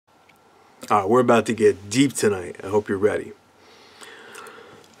We're about to get deep tonight. I hope you're ready.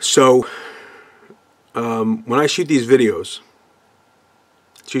 So, when I shoot these videos,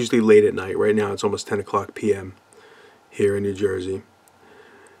 it's usually late at night. Right now it's almost 10 o'clock p.m. here in New Jersey.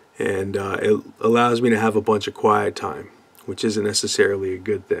 And it allows me to have a bunch of quiet time, which isn't necessarily a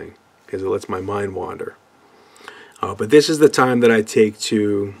good thing because it lets my mind wander. But this is the time that I take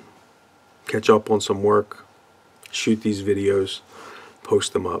to catch up on some work, shoot these videos,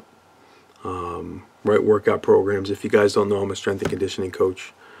 post them up. Write workout programs. If you guys don't know, I'm a strength and conditioning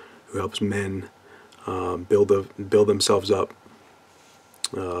coach who helps men build themselves up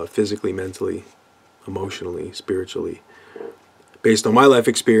physically, mentally, emotionally, spiritually, based on my life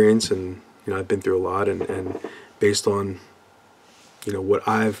experience. And I've been through a lot, and based on what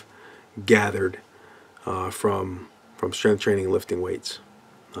I've gathered from strength training and lifting weights.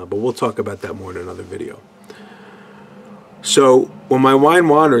 But we'll talk about that more in another video. So when my mind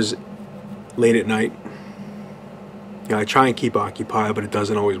wanders late at night, I try and keep occupied, but it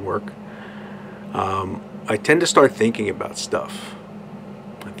doesn't always work. I tend to start thinking about stuff.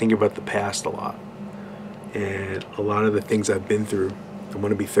 I think about the past a lot, and a lot of the things I've been through. I'm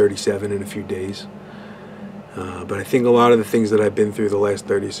going to be 37 in a few days, but I think a lot of the things that I've been through the last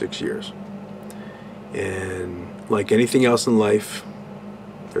 36 years. And like anything else in life,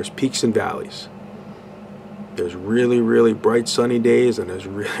 there's peaks and valleys. There's really, really bright sunny days, and there's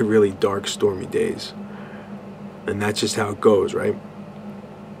really, really dark stormy days. And that's just how it goes, right?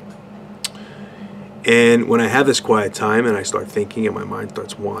 And when I have this quiet time and I start thinking and my mind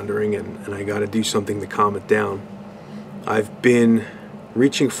starts wandering and I got to do something to calm it down, I've been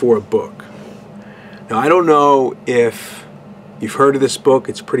reaching for a book. Now, I don't know if you've heard of this book.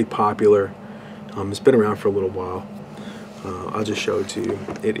 It's pretty popular. It's been around for a little while. I'll just show it to you.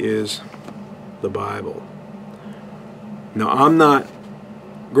 It is the Bible. Now,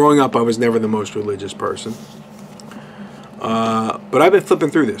 growing up, I was never the most religious person. But I've been flipping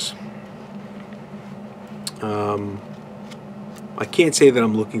through this. I can't say that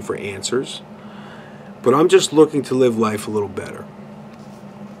I'm looking for answers, but I'm just looking to live life a little better.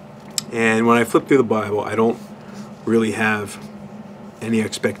 And when I flip through the Bible, I don't really have any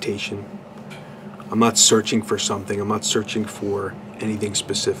expectation. I'm not searching for something. I'm not searching for anything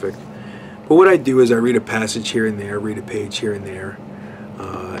specific. But what I do is I read a passage here and there, read a page here and there,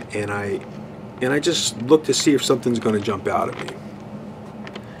 and I just look to see if something's going to jump out at me.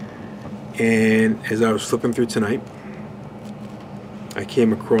 And as I was flipping through tonight, I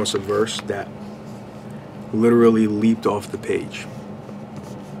came across a verse that literally leaped off the page.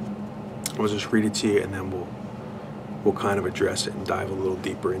 I'll just read it to you, and then we'll kind of address it and dive a little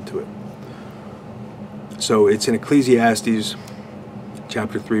deeper into it. So it's in Ecclesiastes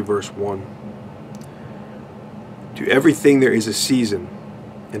chapter 3, verse 1. To everything there is a season,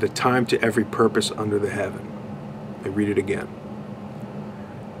 and a time to every purpose under the heaven. I read it again.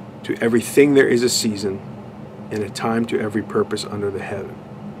 To everything there is a season, and a time to every purpose under the heaven.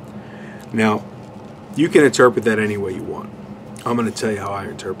 Now, you can interpret that any way you want. I'm going to tell you how I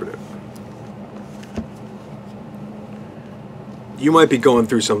interpret it. You might be going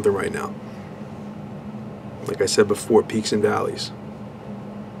through something right now. Like I said before, peaks and valleys.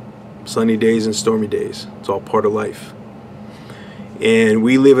 Sunny days and stormy days. It's all part of life. And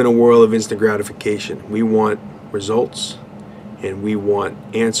we live in a world of instant gratification. We want results, and we want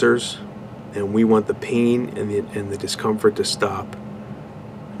answers, and we want the pain and the discomfort to stop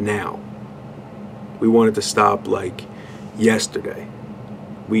now. We want it to stop like yesterday.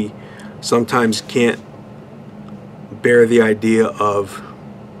 We sometimes can't bear the idea of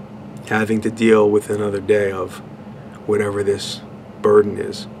having to deal with another day of whatever this burden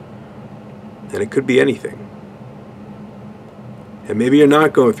is. And it could be anything. And maybe you're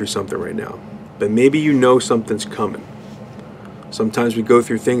not going through something right now, but maybe you know something's coming. Sometimes we go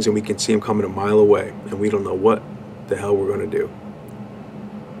through things and we can see them coming a mile away, and we don't know what the hell we're going to do.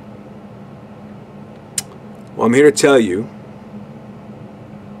 Well, I'm here to tell you,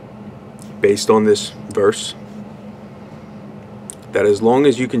 based on this verse, that as long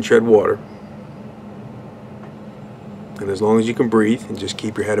as you can tread water, and as long as you can breathe and just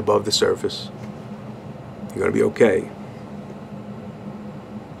keep your head above the surface, you're going to be okay.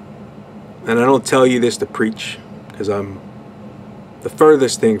 And I don't tell you this to preach, because I'm the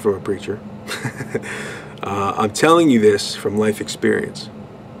furthest thing from a preacher. I'm telling you this from life experience.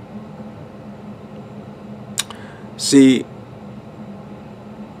 See,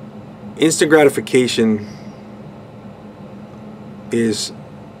 instant gratification is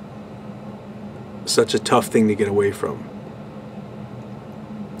such a tough thing to get away from.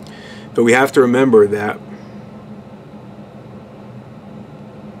 But we have to remember that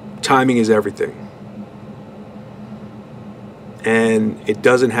timing is everything. And it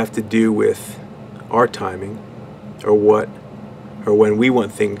doesn't have to do with our timing or when we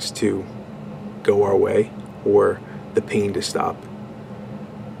want things to go our way or the pain to stop.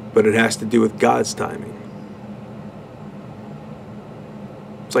 But it has to do with God's timing.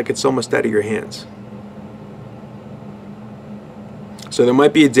 It's like it's almost out of your hands. So there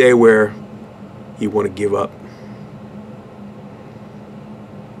might be a day where you want to give up.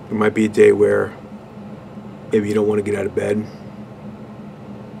 There might be a day where maybe you don't want to get out of bed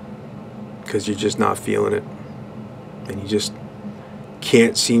because you're just not feeling it and you just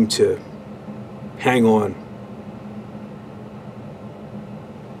can't seem to hang on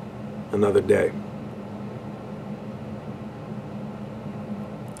another day.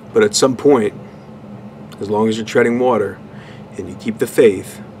 But at some point, as long as you're treading water and you keep the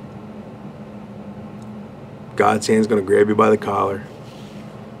faith, God's hand's going to grab you by the collar,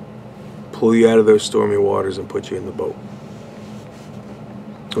 pull you out of those stormy waters and put you in the boat.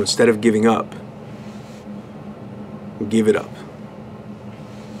 So instead of giving up, give it up.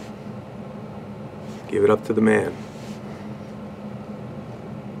 Give it up to the man.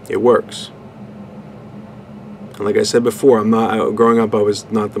 It works. And like I said before, growing up I was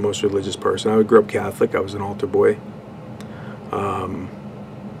not the most religious person. I grew up Catholic. I was an altar boy.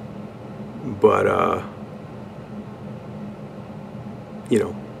 You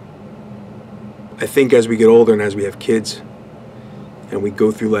know, I think as we get older and as we have kids and we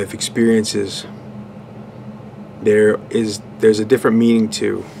go through life experiences, there's a different meaning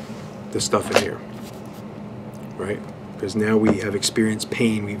to the stuff in here, right? Because now we have experienced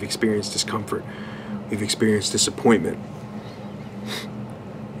pain, we've experienced discomfort, we've experienced disappointment,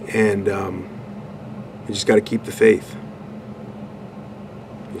 and you just got to keep the faith.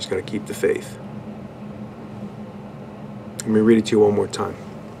 You just got to keep the faith. Let me read it to you one more time.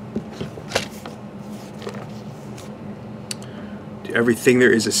 To everything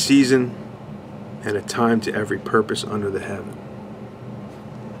there is a season and a time to every purpose under the heaven.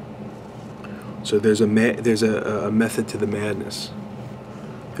 So there's a method to the madness.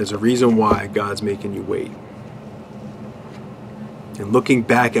 There's a reason why God's making you wait. And looking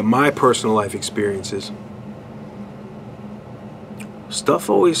back at my personal life experiences, stuff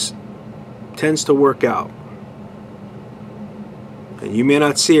always tends to work out. And you may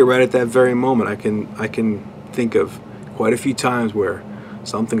not see it right at that very moment. I can think of quite a few times where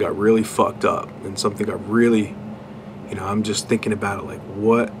something got really fucked up and something got really, I'm just thinking about it like,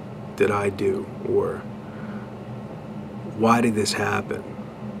 what did I do? Or why did this happen?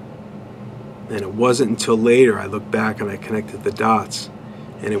 And it wasn't until later I looked back and I connected the dots,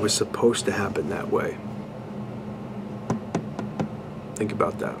 and it was supposed to happen that way. Think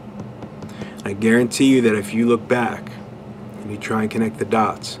about that. I guarantee you that if you look back and you try and connect the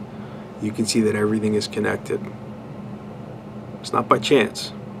dots, you can see that everything is connected. It's not by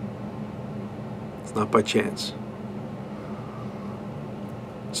chance. It's not by chance.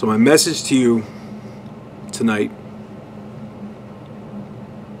 So my message to you tonight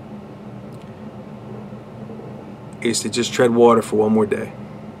is to just tread water for one more day.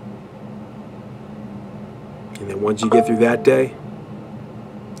 And then once you get through that day,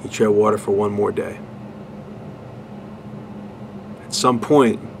 you tread water for one more day. At some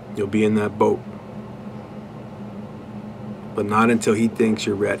point, you'll be in that boat. But not until he thinks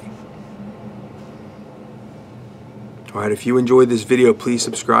you're ready. Alright, if you enjoyed this video, please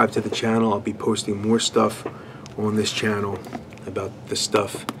subscribe to the channel. I'll be posting more stuff on this channel about the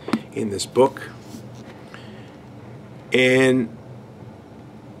stuff in this book. And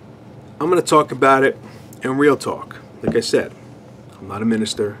I'm going to talk about it in real talk. Like I said, I'm not a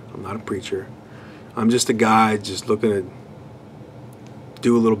minister. I'm not a preacher. I'm just a guy just looking to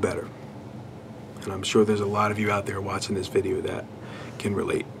do a little better. And I'm sure there's a lot of you out there watching this video that can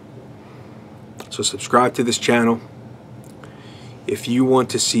relate. So subscribe to this channel. If you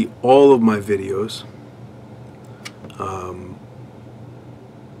want to see all of my videos,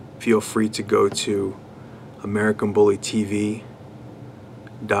 feel free to go to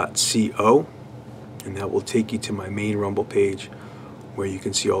AmericanBullyTV.co, and that will take you to my main Rumble page where you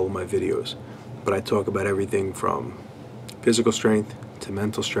can see all of my videos. But I talk about everything from physical strength to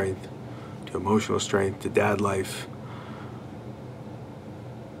mental strength to emotional strength to dad life.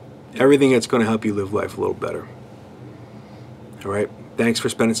 Everything that's going to help you live life a little better. Alright, thanks for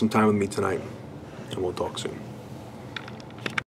spending some time with me tonight, and we'll talk soon.